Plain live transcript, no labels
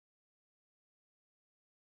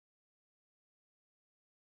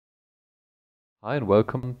Hi and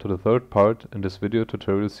welcome to the third part in this video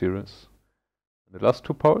tutorial series. In the last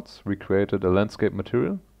two parts we created a landscape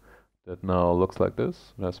material that now looks like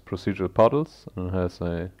this. It has procedural puddles and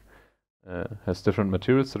has different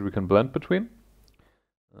materials that we can blend between.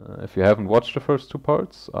 If you haven't watched the first two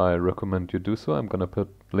parts, I recommend you do so. I'm gonna put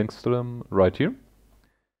links to them right here.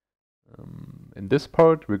 In this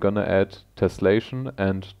part we're gonna add tessellation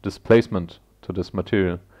and displacement to this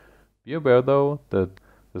material. Be aware though that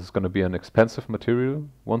this is going to be an expensive material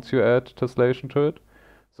once you add tessellation to it.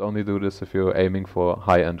 So only do this if you're aiming for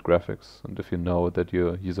high-end graphics and if you know that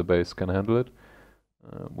your user base can handle it.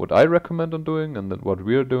 What I recommend on doing, and that what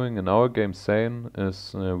we're doing in our game Sane,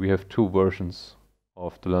 is we have two versions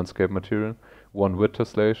of the landscape material, one with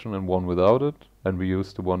tessellation and one without it, and we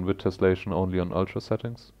use the one with tessellation only on ultra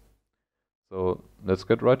settings. So let's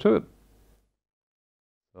get right to it.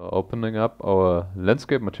 So opening up our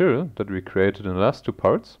landscape material that we created in the last two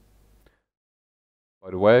parts.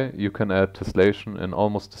 By the way, you can add tessellation in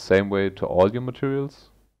almost the same way to all your materials.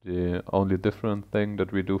 The only different thing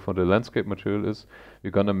that we do for the landscape material is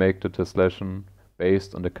we're gonna make the tessellation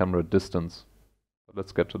based on the camera distance. But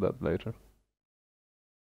let's get to that later.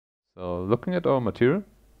 So looking at our material,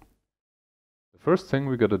 the first thing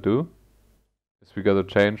we gotta do is we gotta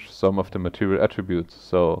change some of the material attributes.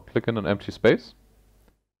 So click in an empty space.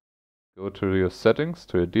 Go to your settings,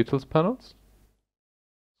 to your details panels,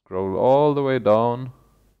 scroll all the way down,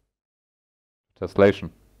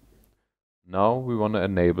 tessellation. Now we want to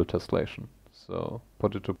enable tessellation. So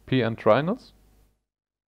put it to P and triangles,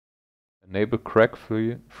 enable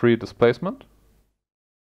crack-free displacement,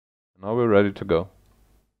 and now we're ready to go.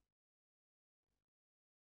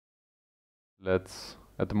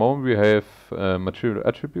 At the moment we have material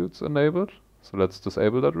attributes enabled, so let's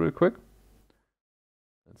disable that real quick.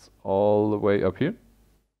 It's all the way up here,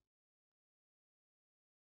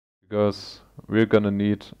 because we're gonna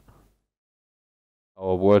need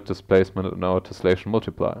our world displacement and our tessellation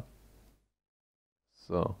multiplier.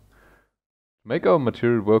 So to make our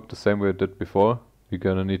material work the same way it did before, we're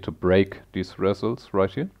gonna need to break these results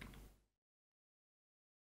right here.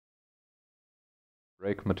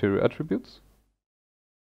 Break material attributes.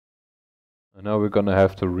 And now we're gonna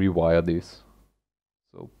have to rewire these.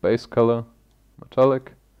 So base color,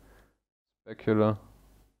 metallic, specular,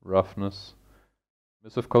 roughness,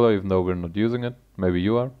 emissive color, even though we're not using it, maybe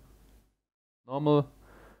you are, normal,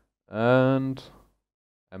 and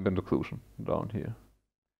ambient occlusion down here.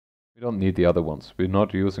 We don't need the other ones. We're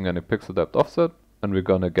not using any pixel depth offset, and we're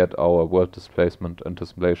gonna get our world displacement and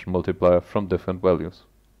tessellation multiplier from different values.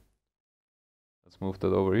 Let's move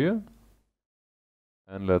that over here,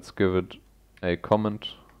 and let's give it a comment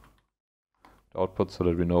output so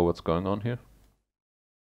that we know what's going on here.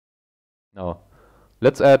 Now,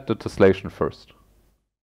 let's add the tessellation first.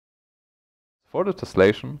 For the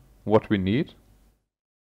tessellation, what we need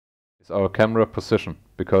is our camera position,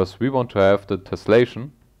 because we want to have the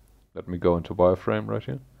tessellation. Let me go into wireframe right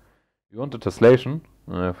here. We want the tessellation,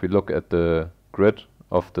 if we look at the grid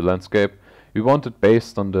of the landscape, we want it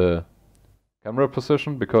based on the camera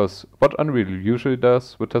position, because what Unreal usually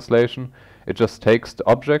does with tessellation, it just takes the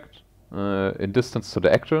object in distance to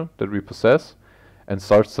the actor that we possess and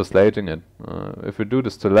starts tessellating it. If we do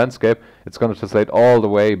this to landscape, it's going to tessellate all the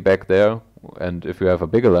way back there, and if you have a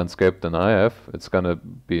bigger landscape than I have, it's going to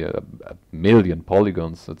be a million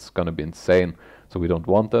polygons. It's going to be insane, so we don't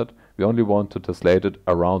want that. We only want to tessellate it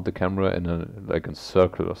around the camera in a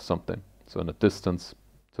circle or something, so in a distance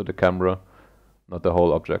to the camera, not the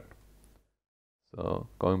whole object. So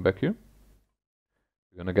going back here,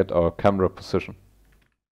 we're going to get our camera position.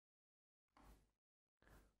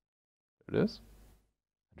 There it is.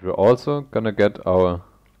 And we're also going to get our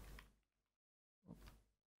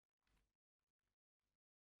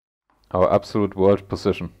absolute world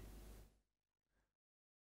position.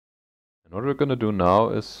 And what we're going to do now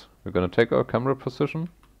is we're going to take our camera position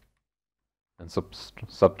and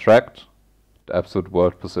subtract the absolute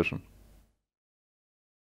world position.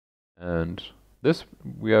 And this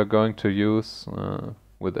we are going to use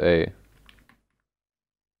with a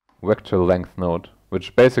vector length node,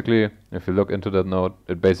 which basically, if you look into that node,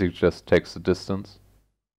 it basically just takes the distance.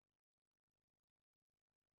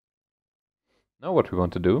 Now what we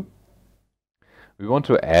want to do, we want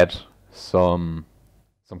to add some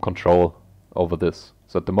control over this.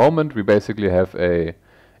 So at the moment we basically have a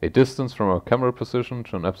distance from our camera position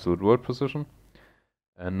to an absolute world position,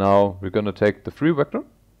 and now we're going to take the free vector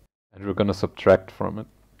and we're going to subtract from it.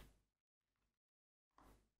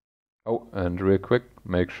 Oh, and real quick,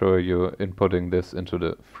 make sure you're inputting this into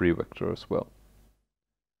the free vector as well.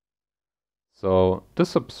 So to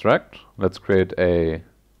subtract, let's create a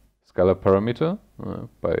scalar parameter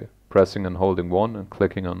by pressing and holding 1 and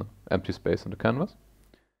clicking on empty space in the canvas.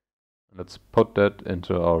 Let's put that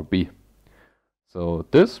into our B. So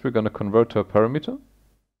this we're going to convert to a parameter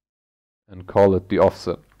and call it the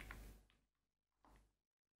offset.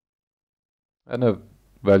 And a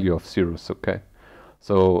value of 0 is okay.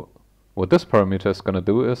 So what this parameter is going to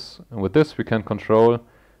do is, and with this we can control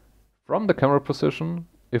from the camera position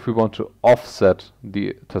if we want to offset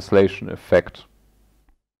the tessellation effect.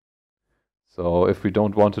 So if we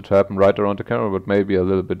don't want it to happen right around the camera, but maybe a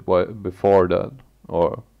little bit before that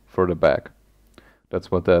or further back,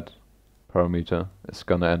 that's what that parameter is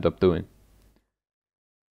going to end up doing.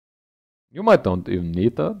 You might don't even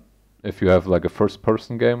need that. If you have like a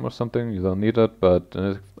first-person game or something, you don't need it, but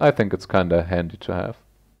I think it's kind of handy to have.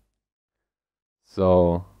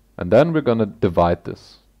 So, and then we're going to divide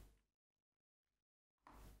this.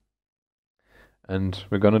 And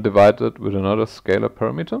we're going to divide it with another scalar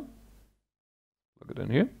parameter. Plug it in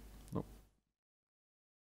here. No.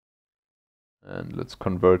 And let's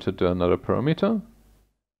convert it to another parameter.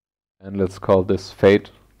 And let's call this fade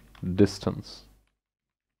distance.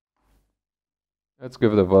 Let's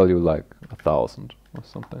give it a value like 1000 or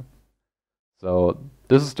something. So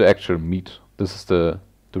this is the actual meat. This is the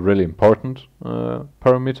really important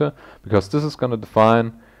parameter, because this is going to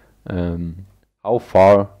define how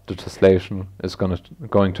far the tessellation is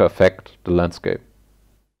going to affect the landscape.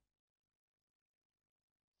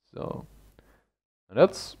 So, and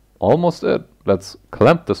that's almost it. Let's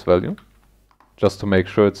clamp this value just to make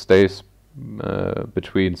sure it stays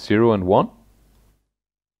between 0 and 1.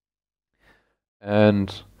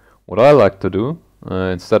 And what I like to do,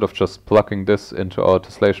 instead of just plugging this into our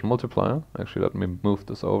tessellation multiplier, actually let me move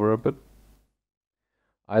this over a bit.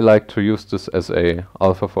 I like to use this as a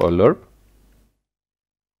alpha for a lerp.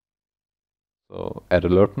 So add a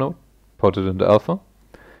lerp node, put it into alpha,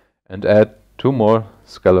 and add 2 more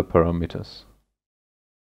scalar parameters.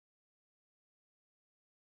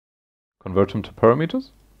 Convert them to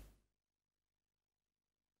parameters.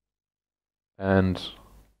 And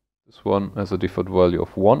this one has a default value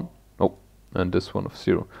of 1. Oh, and this one of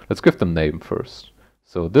 0. Let's give them name first.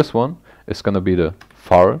 So this one is going to be the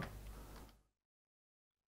far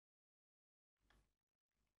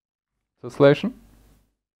tessellation.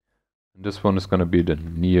 And this one is going to be the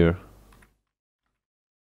near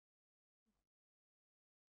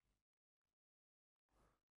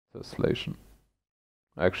tessellation.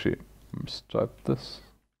 Actually, let's type this.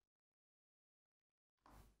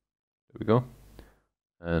 There we go.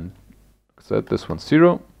 And like I said, this one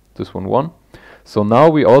 0, this one 1. So now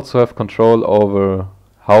we also have control over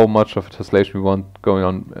how much of tessellation we want going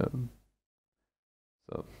on.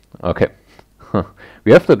 So, okay.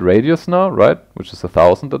 We have that radius now, right? Which is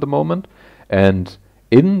 1000 at the moment. And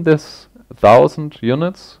in this 1000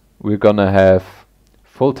 units, we're gonna have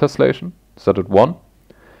full tessellation set at 1.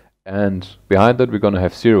 And behind that, we're gonna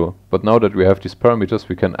have 0. But now that we have these parameters,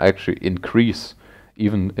 we can actually increase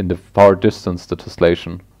even in the far distance the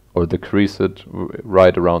tessellation, or decrease it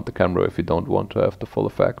right around the camera if you don't want to have the full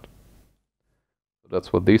effect. So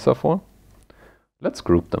that's what these are for. Let's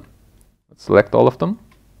group them. Let's select all of them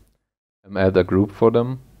and add a group for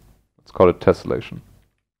them. Let's call it tessellation.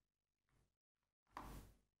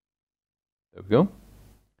 There we go.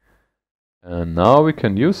 And now we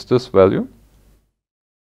can use this value.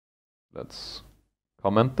 Let's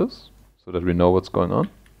comment this so that we know what's going on.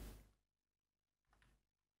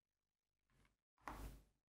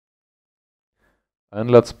 And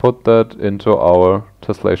let's put that into our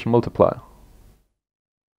tessellation multiplier.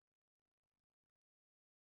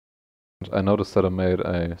 And I noticed that I made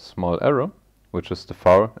a small error, which is the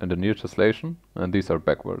far and the near tessellation, and these are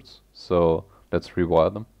backwards. So let's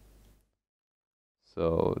rewire them.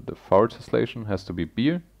 So the far tessellation has to be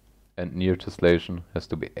B, and near tessellation has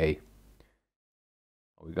to be A.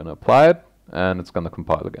 We're going to apply it, and it's going to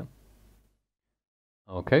compile again.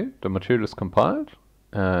 Okay, the material is compiled.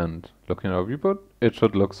 And looking at our viewport, it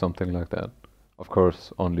should look something like that. Of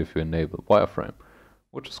course, only if you enable wireframe,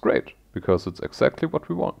 which is great, because it's exactly what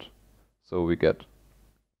we want. So we get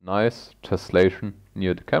nice tessellation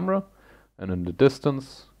near the camera, and in the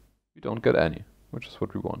distance, we don't get any, which is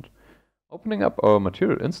what we want. Opening up our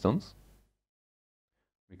material instance,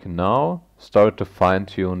 we can now start to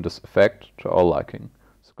fine-tune this effect to our liking.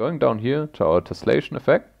 So going down here to our tessellation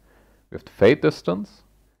effect, we have the fade distance,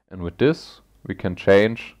 and with this, we can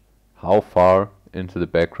change how far into the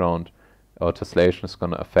background our tessellation is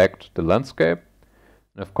going to affect the landscape.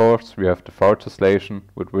 And of course, we have the far tessellation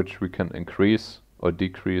with which we can increase or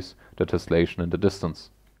decrease the tessellation in the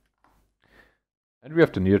distance. And we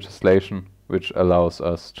have the near tessellation, which allows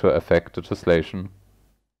us to affect the tessellation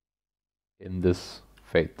in this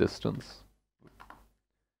fade distance.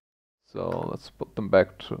 So let's put them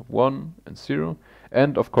back to 1 and 0.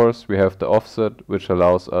 And of course we have the offset, which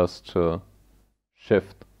allows us to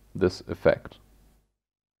shift this effect.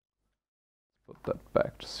 Put that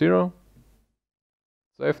back to 0.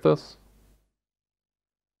 Save this.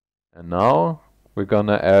 And now we're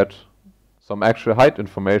gonna add some actual height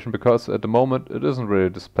information, because at the moment it isn't really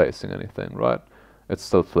displacing anything, right? It's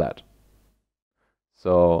still flat.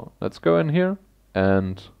 So let's go in here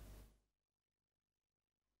and let's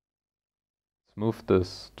move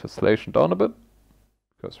this tessellation down a bit,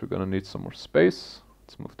 because we're gonna need some more space.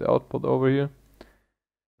 Let's move the output over here.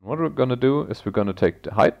 And what we're gonna do is we're gonna take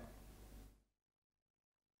the height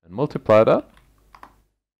and multiply that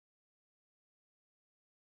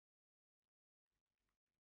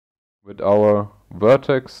with our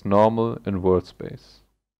vertex normal invert space.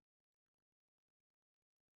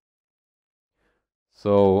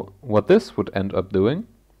 So what this would end up doing,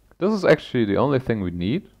 this is actually the only thing we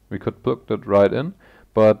need. We could plug that right in,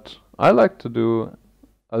 but I like to do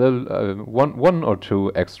a little one or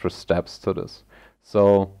two extra steps to this.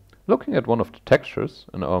 So looking at one of the textures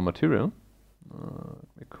in our material,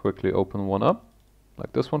 let me quickly open one up,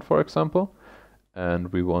 like this one for example,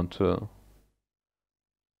 and we want to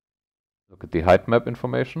look at the height map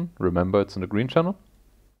information. Remember, it's in the green channel.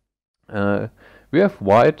 We have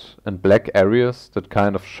white and black areas that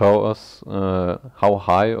kind of show us how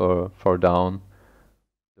high or far down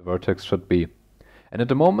the vertex should be. And at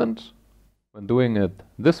the moment, when doing it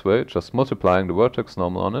this way, just multiplying the vertex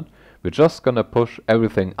normal on it, we're just gonna push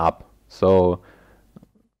everything up. So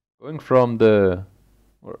going from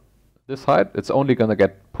this height, it's only gonna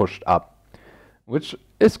get pushed up, which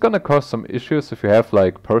is gonna cause some issues if you have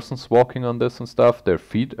like persons walking on this and stuff. Their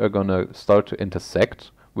feet are gonna start to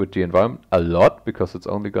intersect with the environment a lot, because it's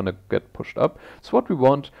only gonna get pushed up. So what we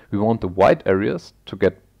want the white areas to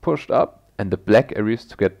get pushed up and the black areas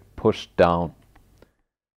to get pushed down.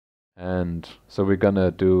 And so we're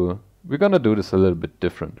gonna do this a little bit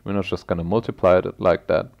different. We're not just gonna multiply it like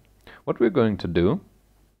that. What we're going to do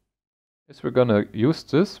is we're gonna use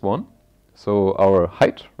this one, so our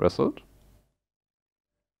height result,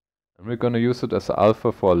 and we're gonna use it as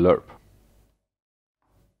alpha for lerp.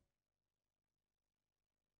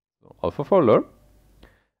 So alpha for lerp,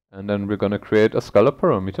 and then we're gonna create a scalar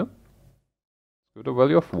parameter with a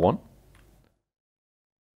value of 1.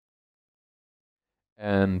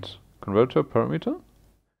 And convert to a parameter,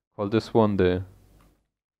 call this one the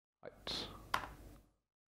height.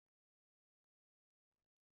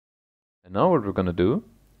 And now what we're gonna do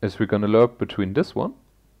is we're gonna lerp between this one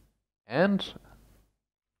and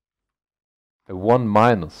a 1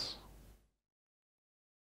 minus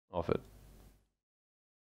of it.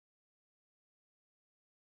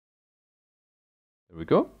 There we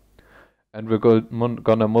go. And we're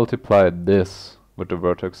gonna multiply this with the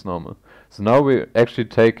vertex normal. So now we're actually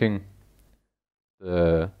taking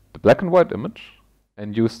the black and white image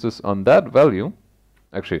and use this on that value.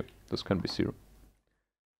 Actually, this can be 0.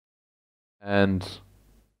 And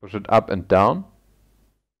push it up and down.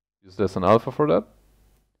 Use this an alpha for that.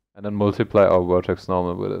 And then multiply our vertex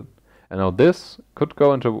normal with it. And now this could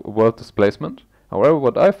go into world displacement. However,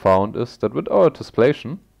 what I found is that with our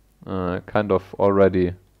tessellation, kind of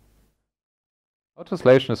already, our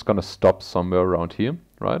tessellation is gonna stop somewhere around here,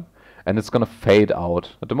 right? And it's gonna fade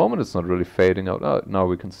out. At the moment, it's not really fading out. Now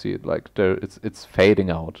we can see it like there. It's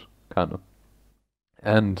fading out, kind of.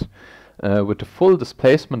 And with the full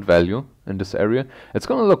displacement value in this area, it's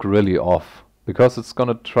gonna look really off, because it's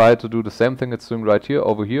gonna try to do the same thing it's doing right here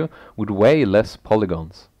over here with way less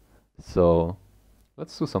polygons. So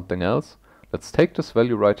let's do something else. Let's take this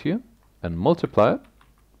value right here and multiply it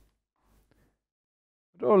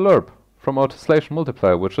with our lerp from our tessellation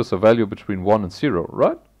multiplier, which is a value between 1 and 0,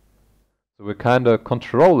 right? So we're kind of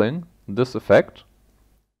controlling this effect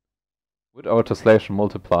with our tessellation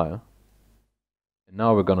multiplier. And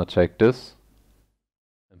now we're gonna take this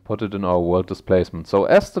and put it in our world displacement. So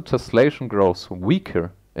as the tessellation grows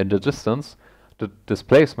weaker in the distance, the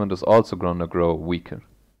displacement is also gonna grow weaker.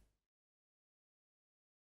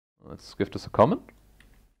 Let's give this a comment.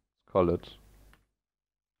 Let's call it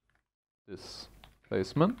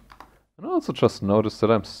displacement. And also just notice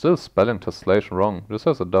that I'm still spelling tessellation wrong. This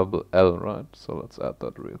has a double L, right? So let's add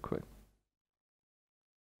that real quick.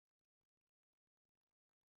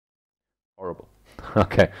 Horrible.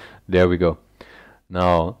 Okay, there we go.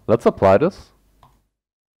 Now let's apply this,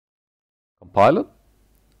 compile it,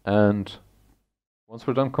 and once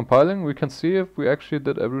we're done compiling, we can see if we actually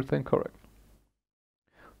did everything correct.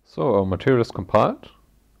 So our material is compiled,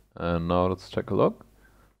 and now let's take a look.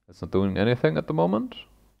 It's not doing anything at the moment.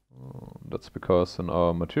 That's because in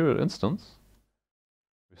our material instance,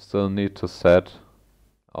 we still need to set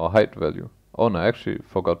our height value. Oh no, I actually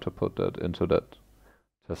forgot to put that into that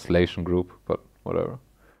tessellation group, but whatever.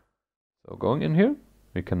 So going in here,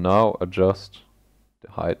 we can now adjust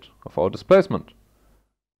the height of our displacement.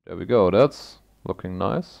 There we go, that's looking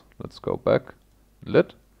nice. Let's go back,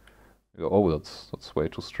 lit. Oh, that's way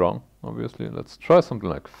too strong, obviously. Let's try something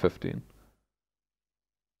like 15. It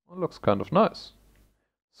looks kind of nice.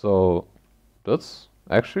 So that's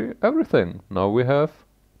actually everything. Now we have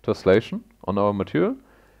tessellation on our material,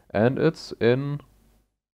 and it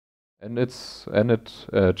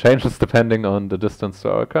changes depending on the distance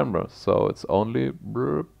to our camera. So it's only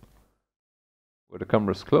where the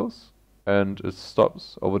camera is close, and it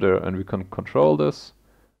stops over there, and we can control this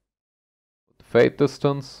with the fade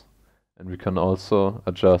distance, and we can also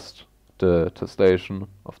adjust the tessellation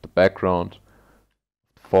of the background,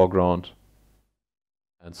 the foreground,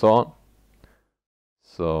 and so on.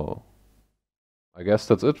 So I guess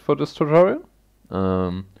that's it for this tutorial.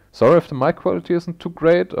 Sorry if the mic quality isn't too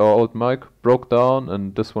great. Our old mic broke down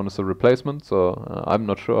and this one is a replacement, so I'm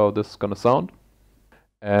not sure how this is gonna sound.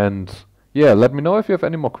 And yeah, let me know if you have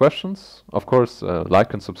any more questions. Of course,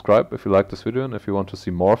 like and subscribe if you like this video and if you want to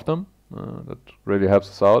see more of them. That really helps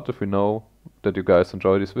us out if we know that you guys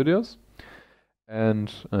enjoy these videos.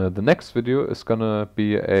 And the next video is gonna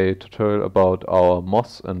be a tutorial about our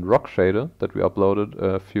moss and rock shader that we uploaded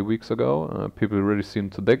a few weeks ago. People really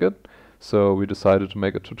seemed to dig it, so we decided to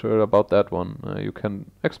make a tutorial about that one. You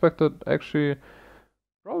can expect it actually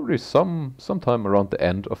probably sometime around the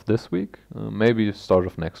end of this week, maybe start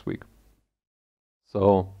of next week.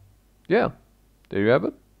 So yeah, there you have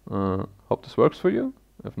it. Hope this works for you.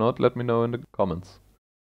 If not, let me know in the comments.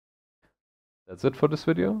 That's it for this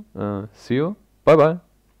video. See you. Bye bye.